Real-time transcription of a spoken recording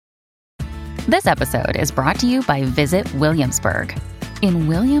This episode is brought to you by Visit Williamsburg. In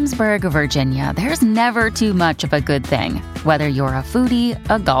Williamsburg, Virginia, there's never too much of a good thing. Whether you're a foodie,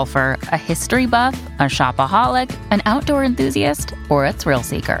 a golfer, a history buff, a shopaholic, an outdoor enthusiast, or a thrill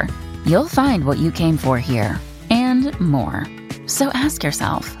seeker, you'll find what you came for here and more. So ask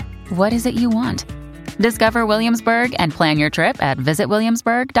yourself, what is it you want? Discover Williamsburg and plan your trip at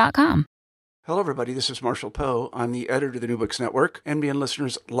visitwilliamsburg.com. Hello, everybody. This is Marshall Poe. I'm the editor of the New Books Network. NBN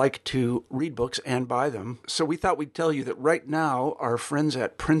listeners like to read books and buy them. So we thought we'd tell you that right now, our friends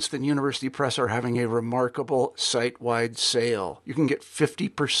at Princeton University Press are having a remarkable site-wide sale. You can get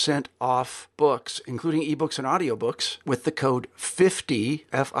 50% off books, including ebooks and audiobooks, with the code 50,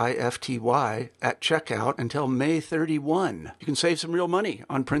 F-I-F-T-Y, at checkout until May 31. You can save some real money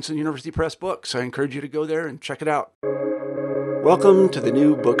on Princeton University Press books. I encourage you to go there and check it out. Welcome to the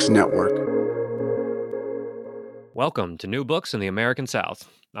New Books Network. Welcome to New Books in the American South.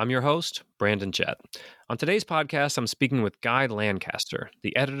 I'm your host, Brandon Chett. On today's podcast, I'm speaking with Guy Lancaster,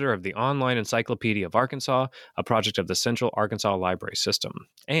 the editor of the Online Encyclopedia of Arkansas, a project of the Central Arkansas Library System,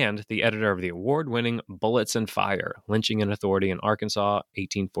 and the editor of the award-winning Bullets and Fire, Lynching and Authority in Arkansas,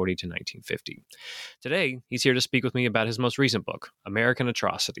 1840 to 1950. Today, he's here to speak with me about his most recent book, American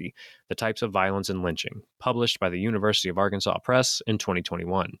Atrocity, The Types of Violence in Lynching, published by the University of Arkansas Press in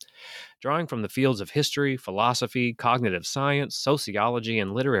 2021. Drawing from the fields of history, philosophy, cognitive science, sociology,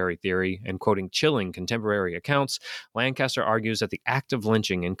 and literary theory, and quoting chilling contemporary accounts, Lancaster argues that the act of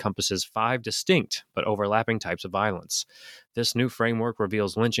lynching encompasses 5 distinct but overlapping types of violence. This new framework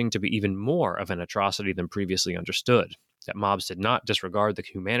reveals lynching to be even more of an atrocity than previously understood, that mobs did not disregard the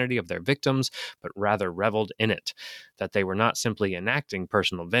humanity of their victims, but rather reveled in it, that they were not simply enacting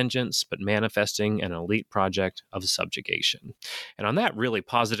personal vengeance, but manifesting an elite project of subjugation. And on that really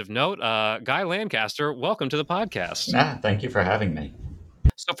positive note, Guy Lancaster, welcome to the podcast. Thank you for having me.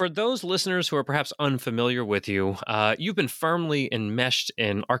 So for those listeners who are perhaps unfamiliar with you, you've been firmly enmeshed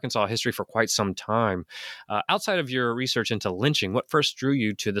in Arkansas history for quite some time. Outside of your research into lynching, what first drew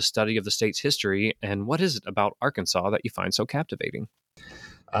you to the study of the state's history, and what is it about Arkansas that you find so captivating?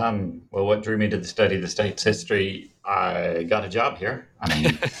 Well, what drew me to the study of the state's history, I got a job here. I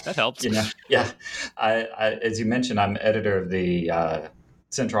mean, that helps. As you mentioned, I'm editor of the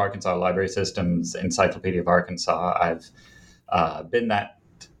Central Arkansas Library System's Encyclopedia of Arkansas. I've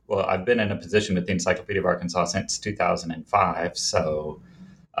been in a position with the Encyclopedia of Arkansas since 2005, so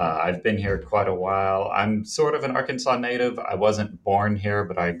I've been here quite a while. I'm sort of an Arkansas native. I wasn't born here,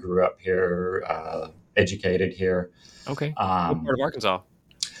 but I grew up here, educated here. Okay. What part of Arkansas?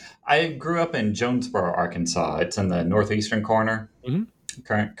 I grew up in Jonesboro, Arkansas. It's in the northeastern corner.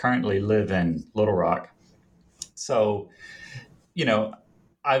 Mm-hmm. Currently live in Little Rock. So,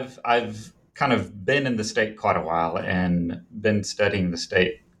 I've kind of been in the state quite a while and been studying the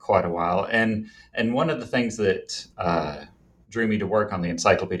state quite a while. And one of the things that drew me to work on the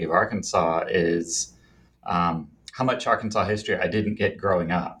Encyclopedia of Arkansas is how much Arkansas history I didn't get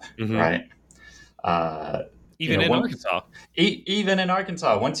growing up, mm-hmm. right? Even in Arkansas? Even in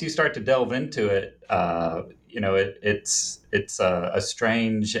Arkansas. Once you start to delve into it, it's a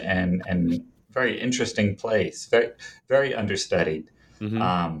strange and very interesting place, very, very understudied.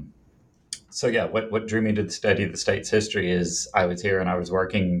 Mm-hmm. What drew me to the study of the state's history is I was here and I was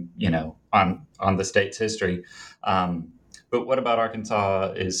working, on the state's history. But what about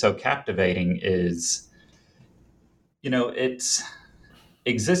Arkansas is so captivating is, it's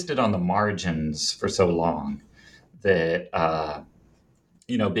existed on the margins for so long that,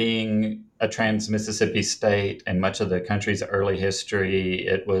 being a trans-Mississippi state and much of the country's early history,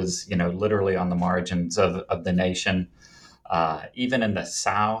 it was, literally on the margins of the nation. Even in the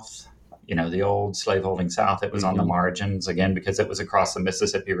South, the old slaveholding South, it was on the margins, again, because it was across the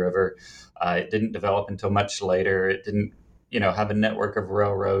Mississippi River. It didn't develop until much later. It didn't, have a network of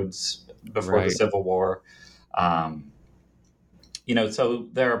railroads before the Civil War. So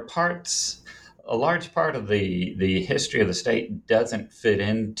there are parts, a large part of the history of the state doesn't fit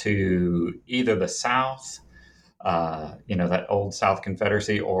into either the South, that old South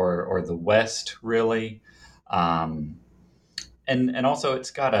Confederacy, or the West, really. And also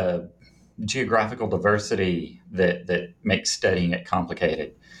it's got a geographical diversity that makes studying it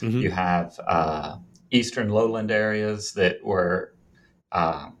complicated. Mm-hmm. You have eastern lowland areas that were,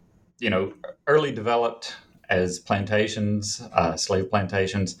 early developed as plantations, slave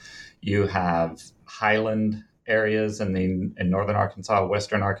plantations. You have highland areas in northern Arkansas,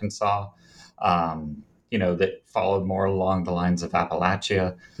 western Arkansas, that followed more along the lines of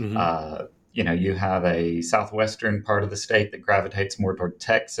Appalachia. Mm-hmm. You have a southwestern part of the state that gravitates more toward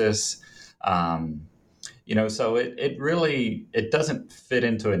Texas. So it really, it doesn't fit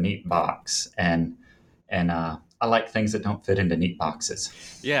into a neat box, and I like things that don't fit into neat boxes.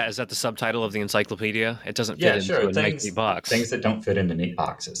 Yeah, is that the subtitle of the encyclopedia? It doesn't fit Yeah, into sure. a nice neat box. Things that don't fit into neat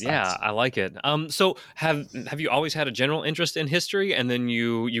boxes. Yeah, I like it. So have you always had a general interest in history, and then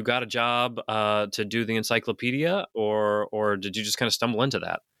you got a job to do the encyclopedia, or did you just kind of stumble into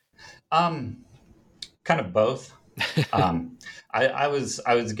that? Kind of both. I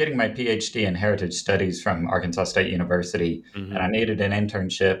was getting my PhD in heritage studies from Arkansas State University, Mm-hmm. and I needed an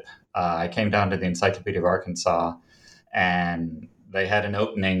internship. I came down to the Encyclopedia of Arkansas, and they had an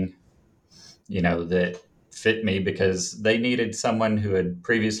opening, that fit me because they needed someone who had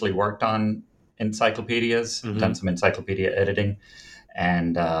previously worked on encyclopedias, Mm-hmm. done some encyclopedia editing,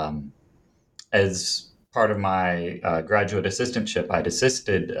 and as part of my graduate assistantship, I'd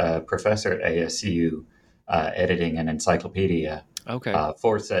assisted a professor at ASU editing an encyclopedia. Okay.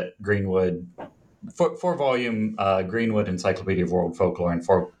 Four-set Greenwood, four-volume Greenwood Encyclopedia of World Folklore and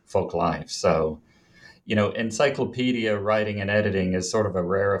Folk Life. So, encyclopedia writing and editing is sort of a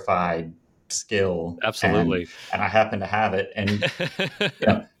rarefied skill. Absolutely. And I happen to have it. And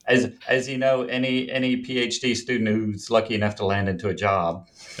as you know, any PhD student who's lucky enough to land into a job.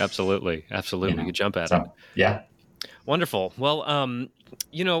 Absolutely. You jump at it. Yeah. Wonderful. Well,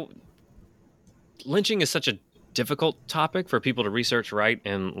 lynching is such a difficult topic for people to research, write,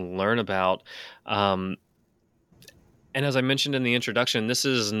 and learn about. And as I mentioned in the introduction, this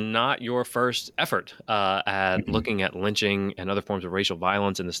is not your first effort at looking at lynching and other forms of racial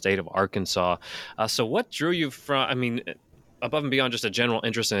violence in the state of Arkansas. So what drew you above and beyond just a general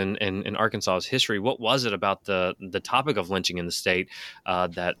interest in Arkansas's history, what was it about the topic of lynching in the state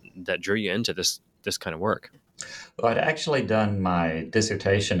that drew you into this kind of work? Well, I'd actually done my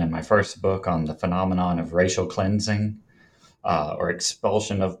dissertation in my first book on the phenomenon of racial cleansing or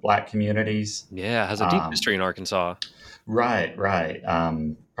expulsion of Black communities. Yeah, it has a deep history in Arkansas. Right.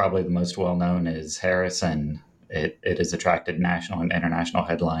 Probably the most well-known is Harrison. It has attracted national and international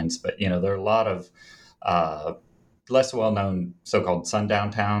headlines, but, there are a lot of less well-known so-called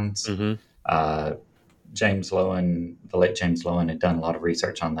sundown towns. Mm-hmm. James Loewen, the late James Loewen, had done a lot of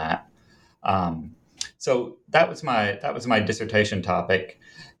research on that. So that was my dissertation topic.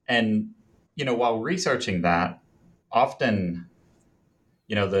 And, while researching that, often,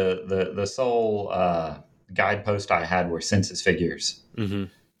 the sole guidepost I had were census figures. Mm-hmm.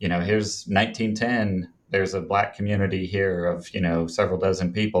 Here's 1910, there's a Black community here of, several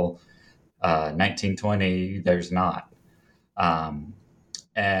dozen people. 1920, there's not.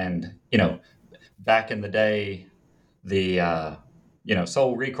 And, back in the day, the,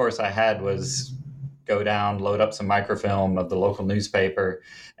 sole recourse I had was go down, load up some microfilm of the local newspaper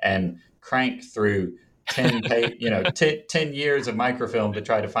and crank through 10 years of microfilm to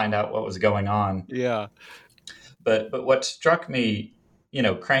try to find out what was going on. Yeah. But what struck me,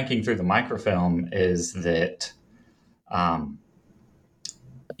 cranking through the microfilm is that, I'd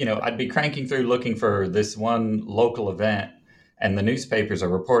be cranking through looking for this one local event, and the newspapers are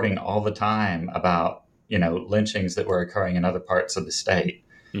reporting all the time about, lynchings that were occurring in other parts of the state.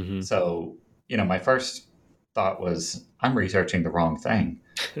 Mm-hmm. So, my first thought was, I'm researching the wrong thing.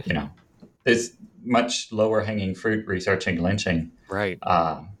 There's much lower hanging fruit researching lynching. Right.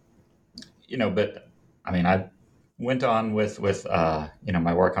 But I mean, I went on with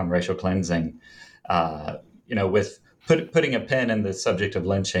my work on racial cleansing, with putting a pin in the subject of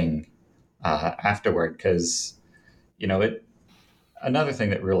lynching afterward, because, another thing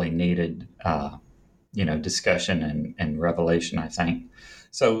that really needed, discussion and revelation, I think.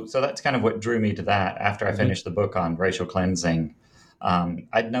 So that's kind of what drew me to that. After I finished the book on racial cleansing,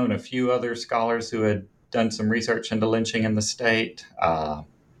 I'd known a few other scholars who had done some research into lynching in the state,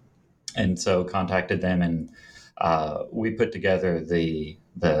 and so contacted them, and we put together the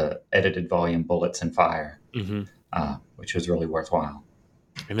edited volume Bullets and Fire, which was really worthwhile.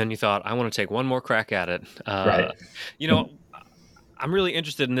 And then you thought, I want to take one more crack at it. Right. I'm really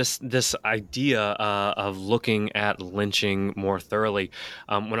interested in this idea of looking at lynching more thoroughly.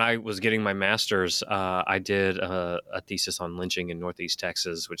 When I was getting my master's, I did a thesis on lynching in Northeast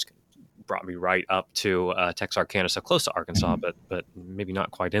Texas, which brought me right up to Texarkana, so close to Arkansas, but maybe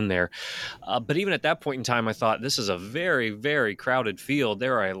not quite in there. But even at that point in time, I thought this is a very, very crowded field.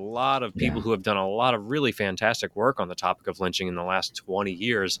 There are a lot of people who have done a lot of really fantastic work on the topic of lynching in the last 20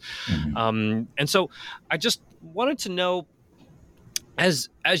 years. And so I just wanted to know, as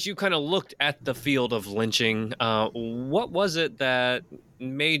you kind of looked at the field of lynching, what was it that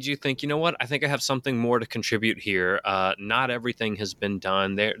made you think, I think I have something more to contribute here? Not everything has been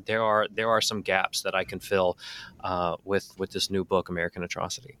done. There are some gaps that I can fill with this new book, American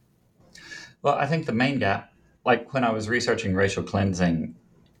Atrocity. Well, I think the main gap, like when I was researching racial cleansing,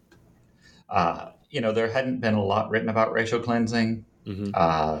 there hadn't been a lot written about racial cleansing.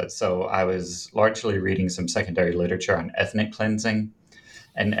 Mm-hmm. So I was largely reading some secondary literature on ethnic cleansing,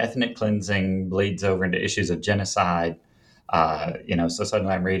 and ethnic cleansing bleeds over into issues of genocide. So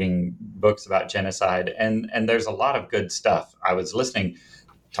suddenly I'm reading books about genocide, and there's a lot of good stuff. I was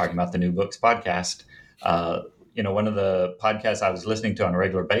talking about the New Books podcast. One of the podcasts I was listening to on a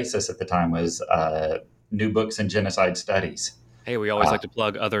regular basis at the time was New Books in Genocide Studies. Hey, we always like to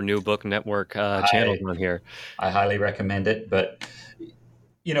plug other New Book Network channels on here. I highly recommend it. But,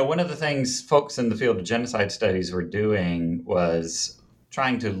 one of the things folks in the field of genocide studies were doing was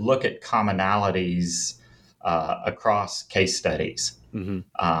trying to look at commonalities across case studies. Mm-hmm.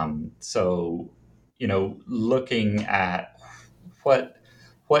 Looking at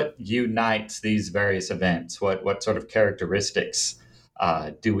what unites these various events, what sort of characteristics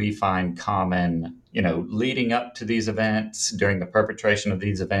do we find common, leading up to these events, during the perpetration of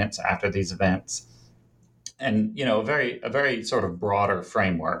these events, after these events, and a very sort of broader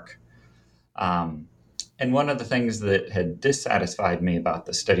framework. And one of the things that had dissatisfied me about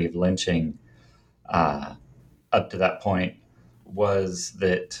the study of lynching up to that point was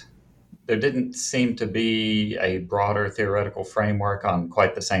that there didn't seem to be a broader theoretical framework on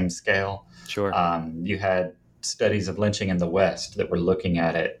quite the same scale. Sure. You had studies of lynching in the West that were looking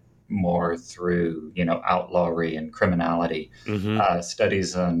at it more through, outlawry and criminality. Mm-hmm.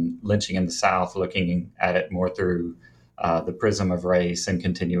 Studies on lynching in the South looking at it more through the prism of race and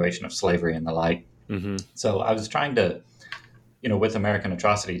continuation of slavery and the like. Mm-hmm. So I was trying to, with American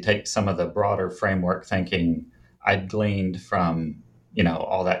Atrocity, take some of the broader framework thinking I'd gleaned from,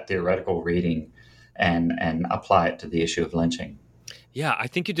 all that theoretical reading and apply it to the issue of lynching. Yeah, I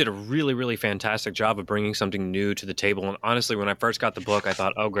think you did a really, really fantastic job of bringing something new to the table. And honestly, when I first got the book, I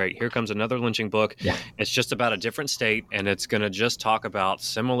thought, oh, great, here comes another lynching book. Yeah. It's just about a different state, and it's going to just talk about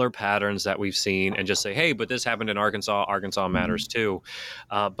similar patterns that we've seen and just say, hey, but this happened in Arkansas. Arkansas matters too.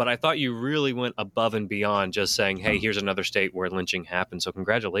 But I thought you really went above and beyond just saying, hey, here's another state where lynching happened. So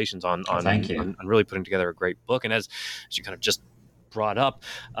congratulations on really putting together a great book. And as you kind of just brought up,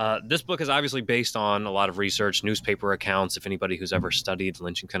 this book is obviously based on a lot of research, newspaper accounts. If anybody who's ever studied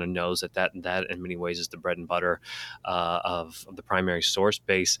lynching kind of knows that in many ways is the bread and butter of the primary source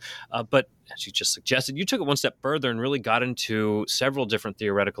base. But as you just suggested, you took it one step further and really got into several different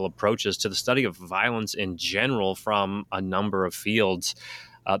theoretical approaches to the study of violence in general from a number of fields.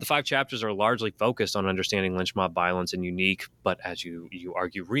 The 5 chapters are largely focused on understanding lynch mob violence in unique, but as you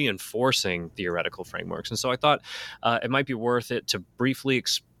argue, reinforcing theoretical frameworks. And so I thought it might be worth it to briefly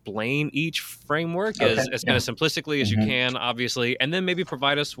explain each framework as kind of simplistically as you can, obviously, and then maybe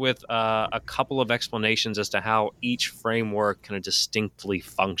provide us with a couple of explanations as to how each framework kind of distinctly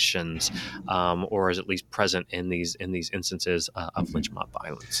functions or is at least present in these instances of lynch mob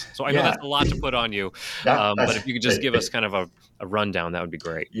violence. So I know that's a lot to put on you, but if you could just give us kind of a rundown, that would be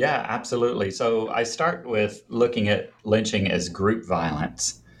great. Yeah, absolutely. So I start with looking at lynching as group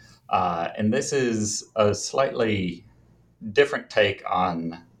violence. And this is a slightly different take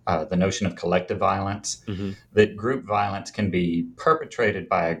on the notion of collective violence, that group violence can be perpetrated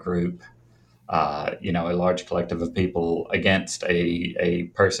by a group, a large collective of people against a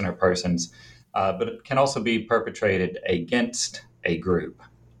person or persons, but it can also be perpetrated against a group.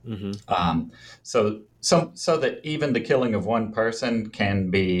 So that even the killing of one person can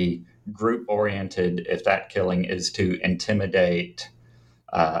be group oriented if that killing is to intimidate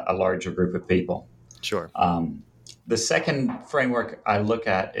a larger group of people. Sure. The second framework I look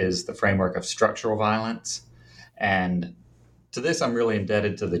at is the framework of structural violence. And to this, I'm really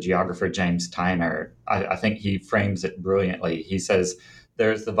indebted to the geographer James Tyner. I think he frames it brilliantly. He says,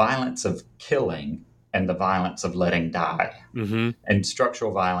 there's the violence of killing and the violence of letting die. And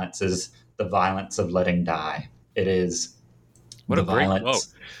structural violence is the violence of letting die. It is the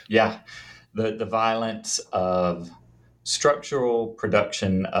violence of structural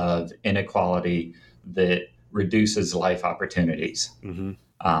production of inequality that reduces life opportunities.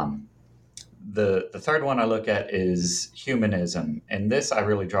 The third one I look at is humanism. And this I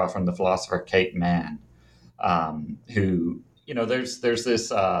really draw from the philosopher Kate Manne, who, there's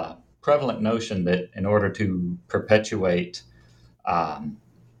this prevalent notion that in order to perpetuate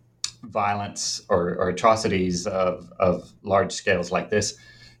violence or atrocities of large scales like this,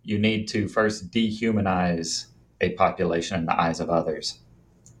 you need to first dehumanize a population in the eyes of others.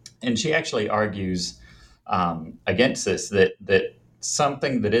 And she actually argues against this, that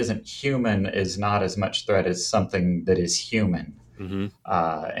something that isn't human is not as much threat as something that is human.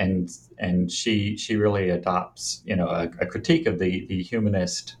 And she really adopts, a critique of the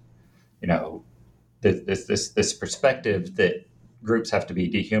humanist you know, this perspective that groups have to be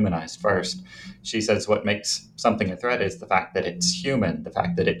dehumanized first. She says what makes something a threat is the fact that it's human, the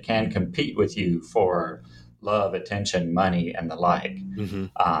fact that it can compete with you for love, attention, money, and the like.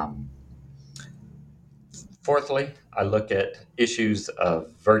 Fourthly, I look at issues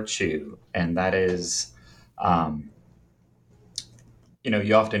of virtue, and that is,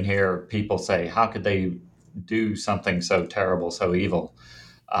 you often hear people say, how could they do something so terrible, so evil?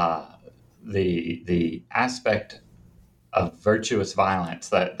 The aspect of virtuous violence,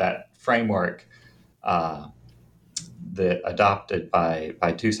 that framework that adopted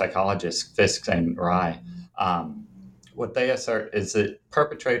by two psychologists, Fisk and Rye, what they assert is that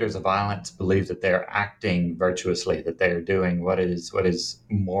perpetrators of violence believe that they're acting virtuously, that they're doing what is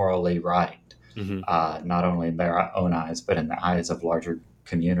morally right, not only in their own eyes, but in the eyes of larger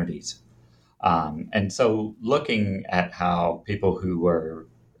communities. And so looking at how people who were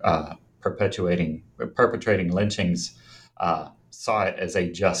perpetrating lynchings saw it as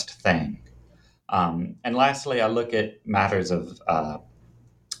a just thing. And lastly, I look at matters of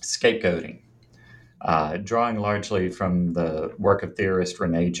scapegoating, drawing largely from the work of theorist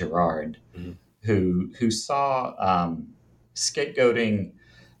Rene Girard, who saw scapegoating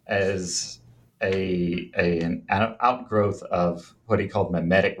as an outgrowth of what he called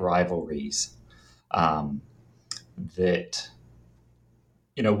mimetic rivalries. That,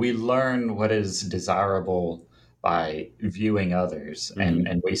 we learn what is desirable by viewing others,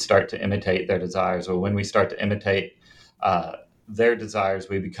 and we start to imitate their desires. Or when we start to imitate their desires,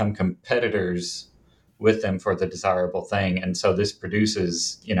 we become competitors with them for the desirable thing. And so this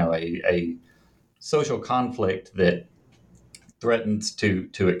produces, a social conflict that threatens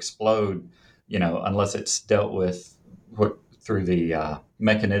to explode, unless it's dealt with through the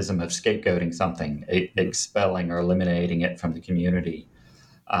mechanism of scapegoating something, expelling or eliminating it from the community.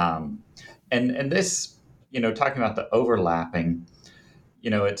 And this, talking about the overlapping,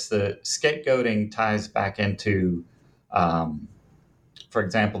 it's the scapegoating ties back into, for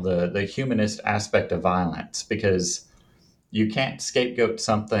example, the humanist aspect of violence, because you can't scapegoat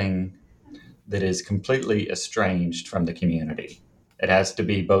something that is completely estranged from the community. It has to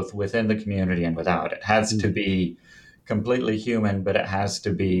be both within the community and without. It has to be completely human, but it has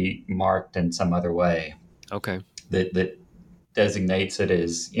to be marked in some other way. Okay. That designates it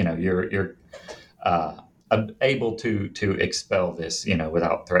as, you're able to expel this,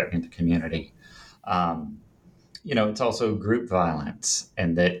 without threatening the community. It's also group violence,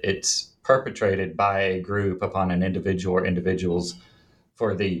 and that it's perpetrated by a group upon an individual or individuals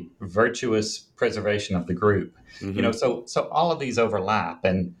for the virtuous preservation of the group. So all of these overlap.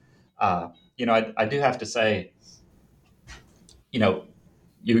 And, I do have to say,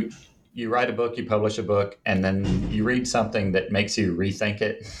 you write a book, you publish a book, and then you read something that makes you rethink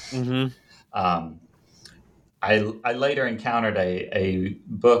it. I later encountered a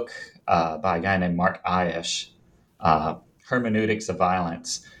book by a guy named Mark Ayesh, Hermeneutics of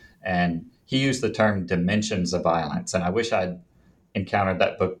Violence, and he used the term dimensions of violence. And I wish I'd encountered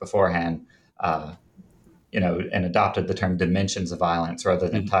that book beforehand, and adopted the term dimensions of violence rather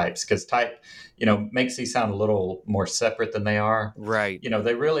than types, because type, makes these sound a little more separate than they are. Right.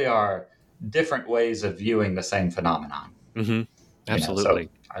 They really are different ways of viewing the same phenomenon. Absolutely. So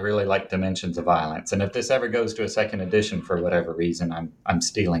I really like dimensions of violence. And if this ever goes to a second edition for whatever reason, I'm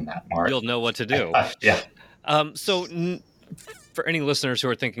stealing that, Mark. You'll know what to do. Yeah. For any listeners who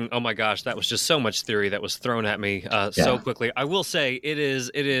are thinking, oh my gosh, that was just so much theory that was thrown at me so quickly, I will say it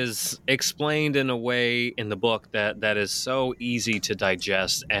is explained in a way in the book that is so easy to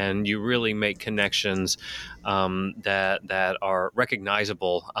digest, and you really make connections that are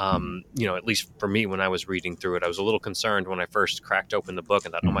recognizable. At least for me, when I was reading through it, I was a little concerned when I first cracked open the book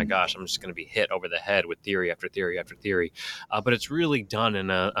and thought, oh my gosh, I'm just going to be hit over the head with theory after theory after theory. But it's really done in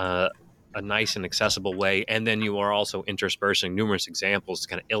a nice and accessible way, and then you are also interspersing numerous examples to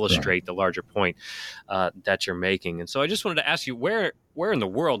kind of illustrate the larger point that you're making. And so I just wanted to ask you, where in the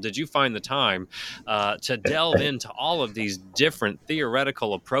world did you find the time to delve into all of these different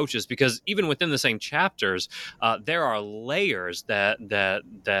theoretical approaches? Because even within the same chapters, there are layers that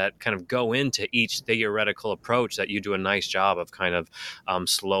kind of go into each theoretical approach that you do a nice job of kind of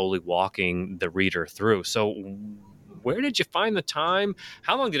slowly walking the reader through. So where did you find the time?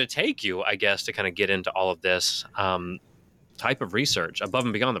 How long did it take you, I guess, to kind of get into all of this type of research above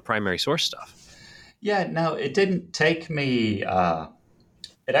and beyond the primary source stuff? Yeah, no, it didn't take me,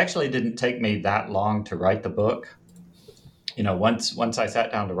 it actually didn't take me that long to write the book. Once I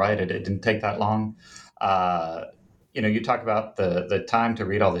sat down to write it, it didn't take that long. You talk about the time to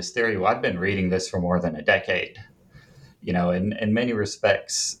read all this theory. Well, I've been reading this for more than a decade. In many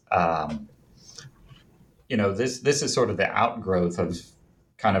respects, this is sort of the outgrowth of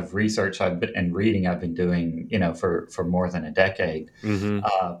kind of research and reading I've been doing, for more than a decade. Mm-hmm.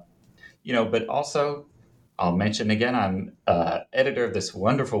 But also, I'll mention again, I'm editor of this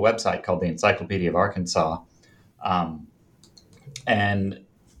wonderful website called the Encyclopedia of Arkansas. And,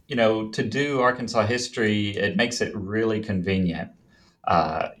 to do Arkansas history, it makes it really convenient,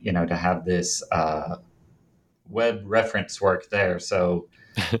 to have this web reference work there. So,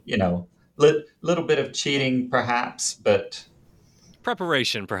 little bit of cheating perhaps, but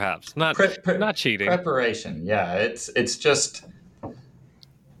preparation perhaps, not cheating. Preparation, yeah. It's just,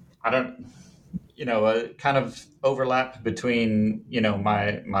 I don't, a kind of overlap between,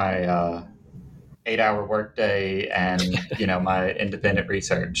 my 8-hour workday and, my independent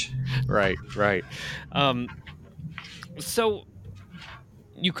research. Right. So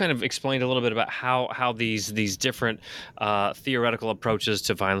you kind of explained a little bit about how these different theoretical approaches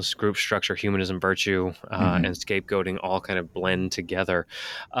to violence, group structure, humanism, virtue, and scapegoating all kind of blend together.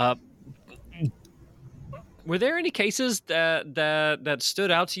 Were there any cases that stood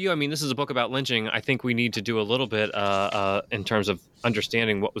out to you? I mean, this is a book about lynching. I think we need to do a little bit in terms of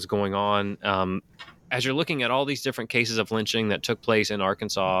understanding what was going on. As you're looking at all these different cases of lynching that took place in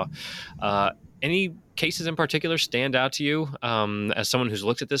Arkansas, any cases in particular stand out to you as someone who's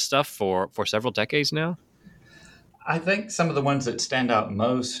looked at this stuff for several decades now? I think some of the ones that stand out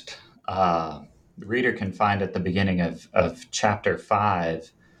most, the reader can find at the beginning of chapter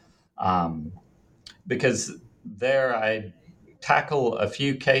 5, because there I tackle a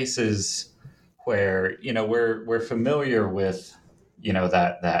few cases where, we're familiar with,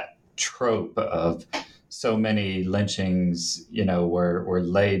 that trope of so many lynchings, were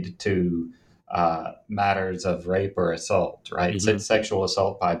laid to matters of rape or assault, right? Mm-hmm. It's sexual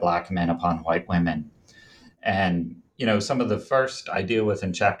assault by Black men upon white women. And, some of the first I deal with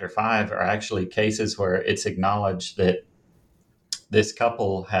in chapter 5 are actually cases where it's acknowledged that this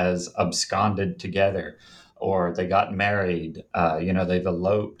couple has absconded together, or they got married, they've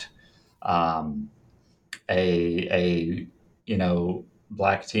eloped. A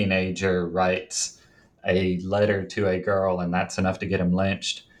Black teenager writes a letter to a girl, and that's enough to get him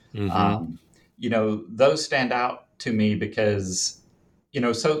lynched. Mm-hmm. Those stand out to me because,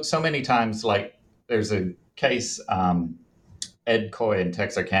 so many times, like there's a case, Ed Coy in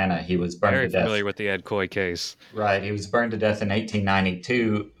Texarkana, he was burned to death. Very familiar with the Ed Coy case. Right. He was burned to death in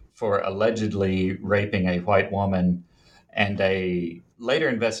 1892 for allegedly raping a white woman, and a later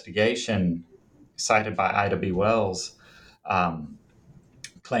investigation cited by Ida B. Wells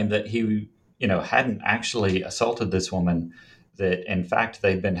claimed that he, hadn't actually assaulted this woman, that in fact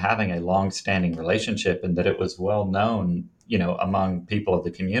they'd been having a long-standing relationship, and that it was well known, among people of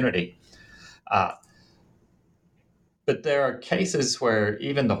the community. But there are cases where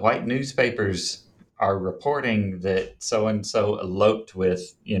even the white newspapers are reporting that so-and-so eloped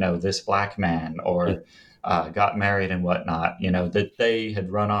with, this Black man, or got married and whatnot, that they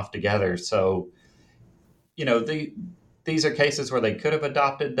had run off together. So, these are cases where they could have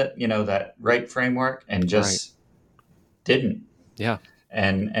adopted that, that rape framework and just didn't. Yeah.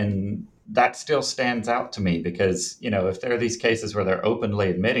 And that still stands out to me because, if there are these cases where they're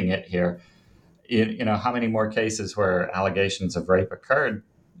openly admitting it here, how many more cases where allegations of rape occurred,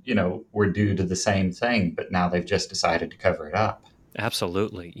 were due to the same thing, but now they've just decided to cover it up.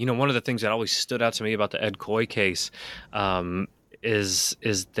 Absolutely. One of the things that always stood out to me about the Ed Coy case is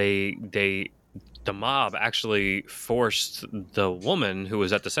the mob actually forced the woman who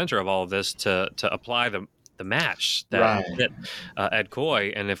was at the center of all of this to apply the match that hit Ed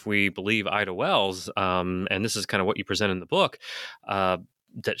Coy. And if we believe Ida Wells, and this is kind of what you present in the book,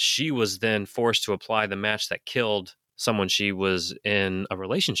 that she was then forced to apply the match that killed someone she was in a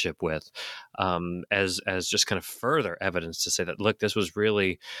relationship with, as just kind of further evidence to say that, look, this was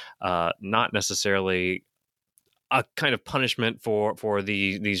really not necessarily a kind of punishment for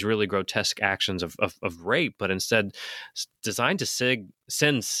these really grotesque actions of rape, but instead designed to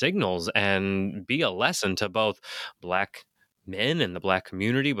send signals and be a lesson to both Black men in the Black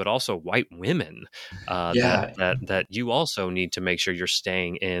community, but also white women, that you also need to make sure you're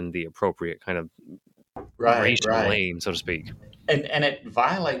staying in the appropriate kind of racial lane, so to speak. And it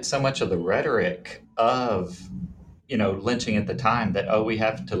violates so much of the rhetoric of, lynching at the time, that, we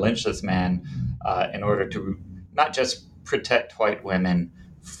have to lynch this man in order to not just protect white women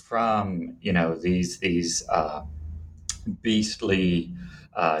from, these beastly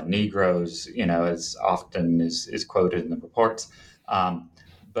Negroes, as often is quoted in the reports.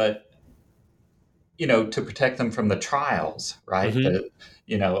 But, to protect them from the trials, right? Mm-hmm.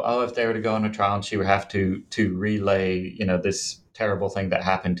 If they were to go on a trial and she would have to relay, this terrible thing that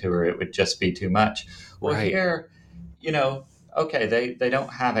happened to her, it would just be too much. Well, Right. here, okay, they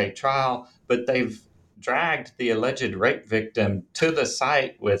don't have a trial, but they've dragged the alleged rape victim to the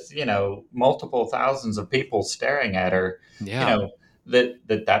site with, multiple thousands of people staring at her, Yeah.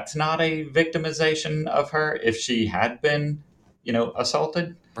 that's not a victimization of her if she had been,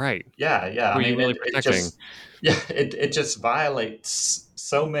 assaulted. Right. Yeah. Who I are you mean, really it protecting? just, yeah, it just violates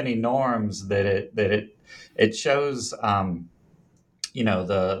so many norms that it shows, the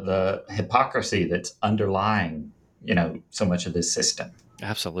hypocrisy that's underlying, so much of this system.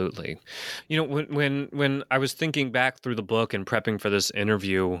 Absolutely. When I was thinking back through the book and prepping for this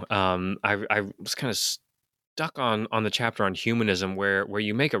interview, I was kind of stuck on the chapter on humanism, where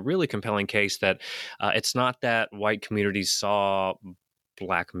you make a really compelling case that it's not that white communities saw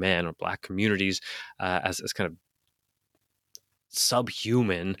Black men or Black communities as kind of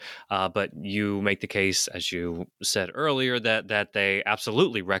subhuman, but you make the case, as you said earlier, that they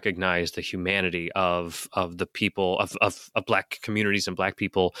absolutely recognize the humanity of the people of Black communities and Black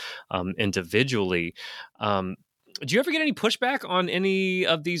people individually. Do you ever get any pushback on any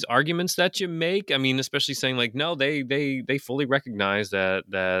of these arguments that you make? I mean, especially saying like, no, they fully recognize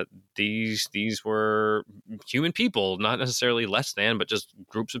that these were human people, not necessarily less than, but just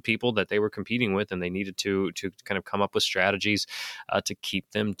groups of people that they were competing with, and they needed to kind of come up with strategies to keep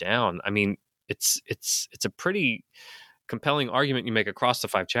them down. I mean, it's a pretty compelling argument you make across the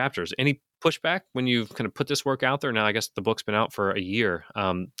 5 chapters. Any pushback when you've kind of put this work out there? Now, I guess the book's been out for a year.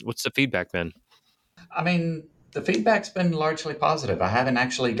 What's the feedback been? I mean, the feedback's been largely positive. I haven't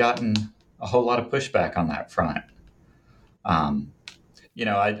actually gotten a whole lot of pushback on that front. I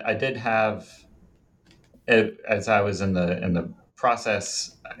did have, as I was in the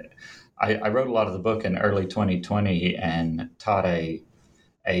process, I wrote a lot of the book in early 2020 and taught a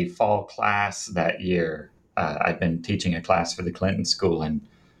fall class that year. I'd been teaching a class for the Clinton School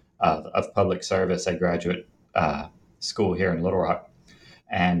of Public Service, a graduate school here in Little Rock,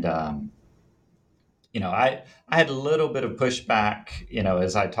 and I had a little bit of pushback,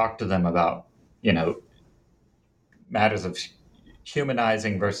 as I talked to them about, matters of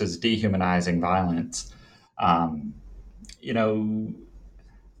humanizing versus dehumanizing violence.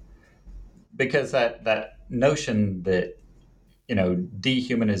 Because that notion that,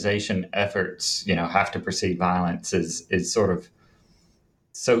 dehumanization efforts, have to precede violence is sort of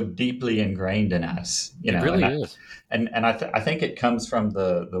so deeply ingrained in us, It really is. And I think it comes from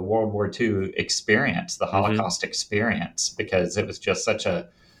the World War II experience, the Holocaust experience, because it was just such a,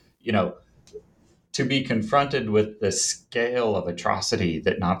 to be confronted with the scale of atrocity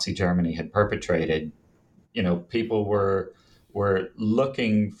that Nazi Germany had perpetrated. People were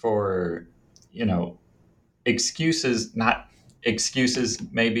looking for, excuses, not excuses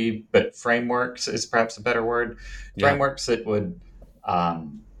maybe, but frameworks is perhaps a better word. Yeah. Frameworks that would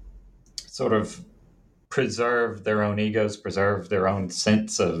sort of preserve their own egos, preserve their own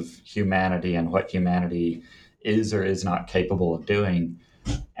sense of humanity and what humanity is or is not capable of doing.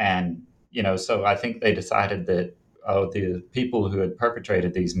 And, so I think they decided that, the people who had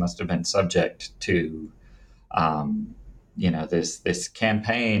perpetrated these must have been subject to, this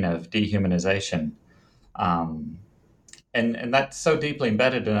campaign of dehumanization. And that's so deeply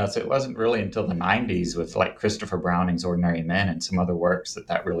embedded in us. It wasn't really until the 90s with like Christopher Browning's Ordinary Men and some other works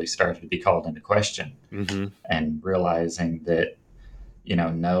that really started to be called into question. Mm-hmm. And realizing that,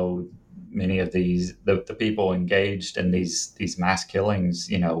 no, many of these, the people engaged in these mass killings,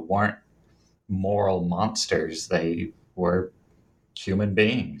 weren't moral monsters. They were human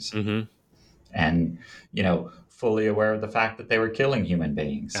beings. Mm-hmm. And, fully aware of the fact that they were killing human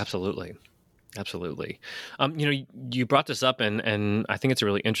beings. Absolutely. You brought this up, and I think it's a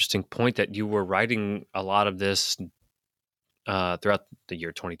really interesting point that you were writing a lot of this throughout the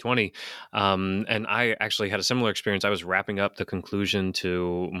year 2020. And I actually had a similar experience. I was wrapping up the conclusion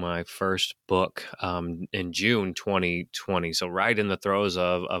to my first book in June 2020. So right in the throes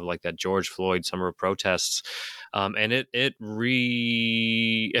of like that George Floyd summer of protests. And it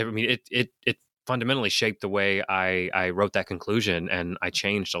fundamentally shaped the way I wrote that conclusion, and I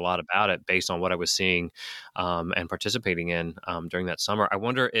changed a lot about it based on what I was seeing and participating in during that summer. I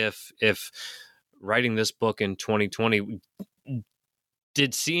wonder if writing this book in 2020,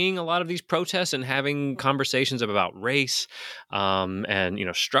 did seeing a lot of these protests and having conversations about race and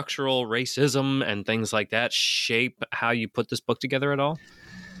structural racism and things like that shape how you put this book together at all?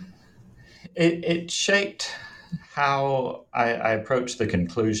 It shaped how I approach the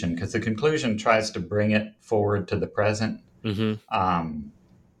conclusion, because the conclusion tries to bring it forward to the present. Mm-hmm.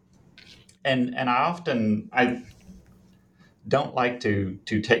 And I don't like to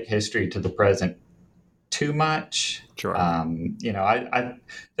take history to the present too much. Sure. There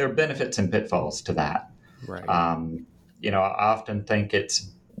are benefits and pitfalls to that. Right. I often think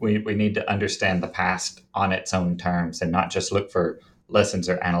we need to understand the past on its own terms and not just look for lessons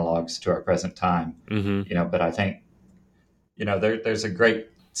or analogs to our present time. Mm-hmm. But I think, there's a great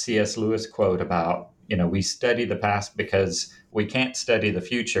C.S. Lewis quote about, we study the past because we can't study the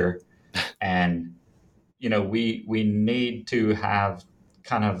future. And, we need to have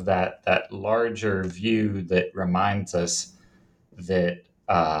kind of that larger view that reminds us that,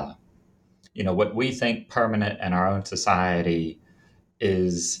 what we think permanent in our own society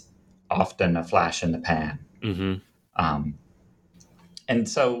is often a flash in the pan. Mm-hmm. And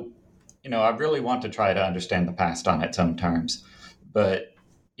so, I really want to try to understand the past on its own terms. But,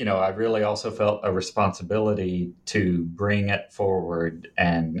 I really also felt a responsibility to bring it forward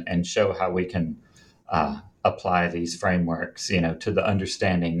and show how we can apply these frameworks, to the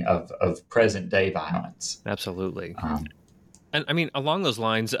understanding of present day violence. Absolutely. And I mean, along those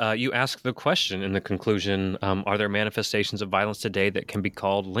lines, you ask the question in the conclusion, are there manifestations of violence today that can be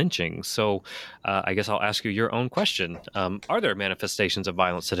called lynching? So I guess I'll ask you your own question. Are there manifestations of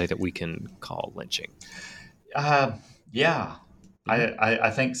violence today that we can call lynching? Yeah,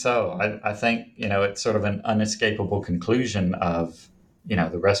 I think so. I think, it's sort of an unescapable conclusion of,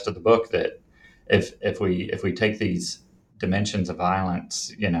 the rest of the book that if we take these dimensions of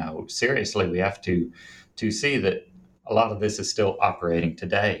violence, seriously, we have to see that a lot of this is still operating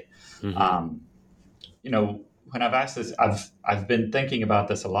today. Mm-hmm. When I've asked this, I've been thinking about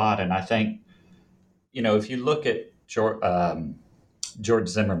this a lot, and I think, if you look at George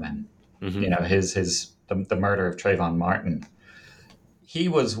Zimmerman, Mm-hmm. the murder of Trayvon Martin, he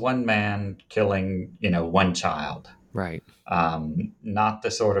was one man killing, one child. Right. Not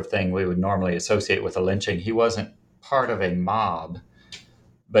the sort of thing we would normally associate with a lynching. He wasn't part of a mob,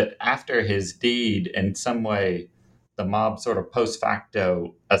 but after his deed, in some way, the mob sort of post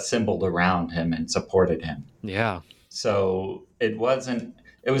facto assembled around him and supported him. Yeah. So it was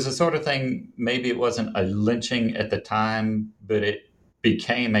the sort of thing, maybe it wasn't a lynching at the time, but it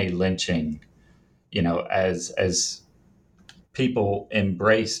became a lynching, as people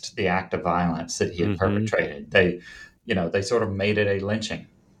embraced the act of violence that he had Mm-hmm. perpetrated. They sort of made it a lynching.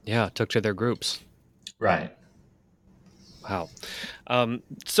 Yeah, took to their groups. Right. Wow.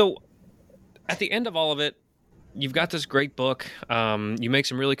 So at the end of all of it, you've got this great book. You make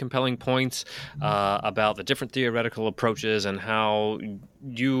some really compelling points about the different theoretical approaches and how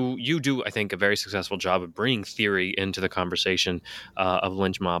you do, I think, a very successful job of bringing theory into the conversation of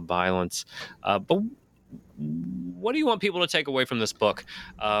lynch mob violence. But what do you want people to take away from this book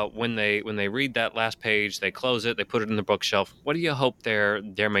when they read that last page, they close it, they put it in the bookshelf? What do you hope their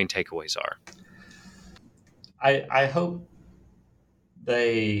main takeaways are? I hope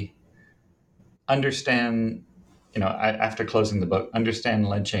they understand, after closing the book, understand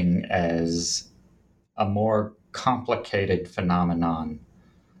lynching as a more complicated phenomenon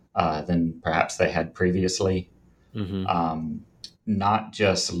than perhaps they had previously. Mm-hmm. Not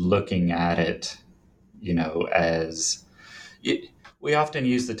just looking at it, as we often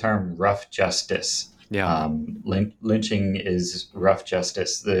use the term rough justice. Yeah. Lynching is rough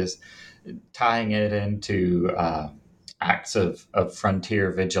justice. There's tying it into acts of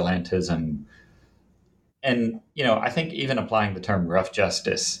frontier vigilantism. And, I think even applying the term rough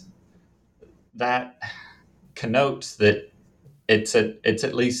justice, that connotes that it's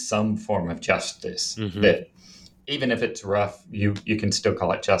at least some form of justice. Mm-hmm. That even if it's rough, you can still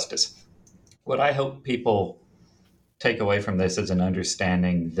call it justice. What I hope people take away from this is an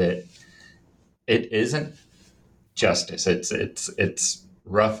understanding that it isn't justice. It's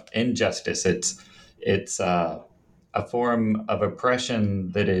rough injustice. It's a form of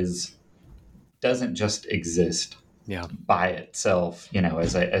oppression that doesn't just exist by itself,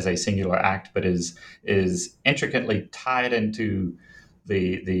 as a singular act, but is intricately tied into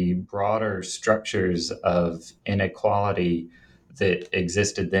the broader structures of inequality that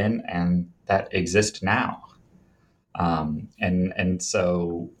existed then and that exist now. And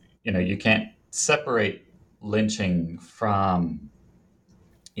so, you can't separate lynching from,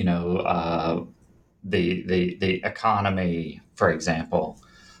 the economy, for example.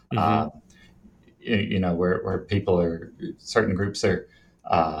 Mm-hmm. Where certain groups are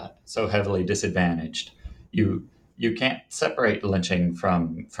so heavily disadvantaged. You can't separate lynching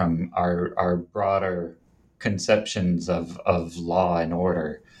from our broader conceptions of law and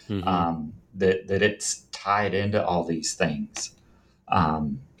order. Mm-hmm. That it's tied into all these things.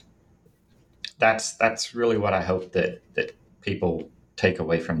 That's really what I hope that people take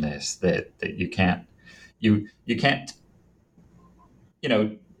away from this, that you can't, the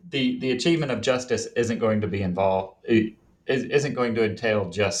achievement of justice isn't going to be involved, isn't going to entail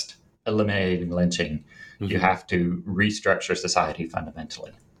just eliminating lynching. Mm-hmm. You have to restructure society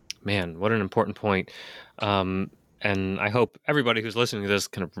fundamentally. Man, what an important point. And I hope everybody who's listening to this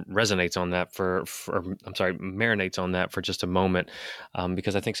kind of resonates on that marinates on that for just a moment.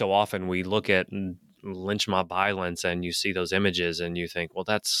 Because I think so often we look at lynch mob violence and you see those images and you think, well,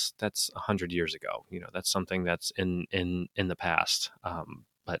 that's 100 years ago. That's something that's in the past.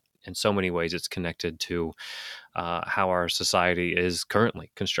 But in so many ways, it's connected to how our society is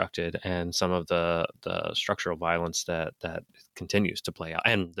currently constructed and some of the structural violence that continues to play out,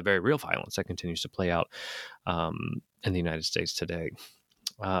 and the very real violence that continues to play out in the United States today.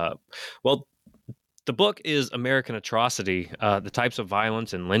 Well, the book is American Atrocity, The Types of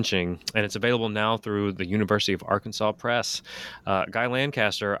Violence and Lynching, and it's available now through the University of Arkansas Press. Guy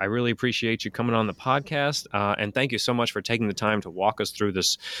Lancaster, I really appreciate you coming on the podcast, and thank you so much for taking the time to walk us through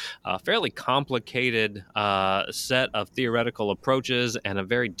this fairly complicated set of theoretical approaches and a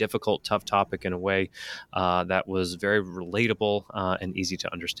very difficult, tough topic in a way that was very relatable and easy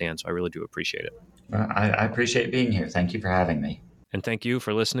to understand. So I really do appreciate it. I appreciate being here. Thank you for having me. And thank you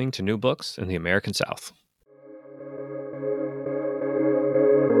for listening to New Books in the American South.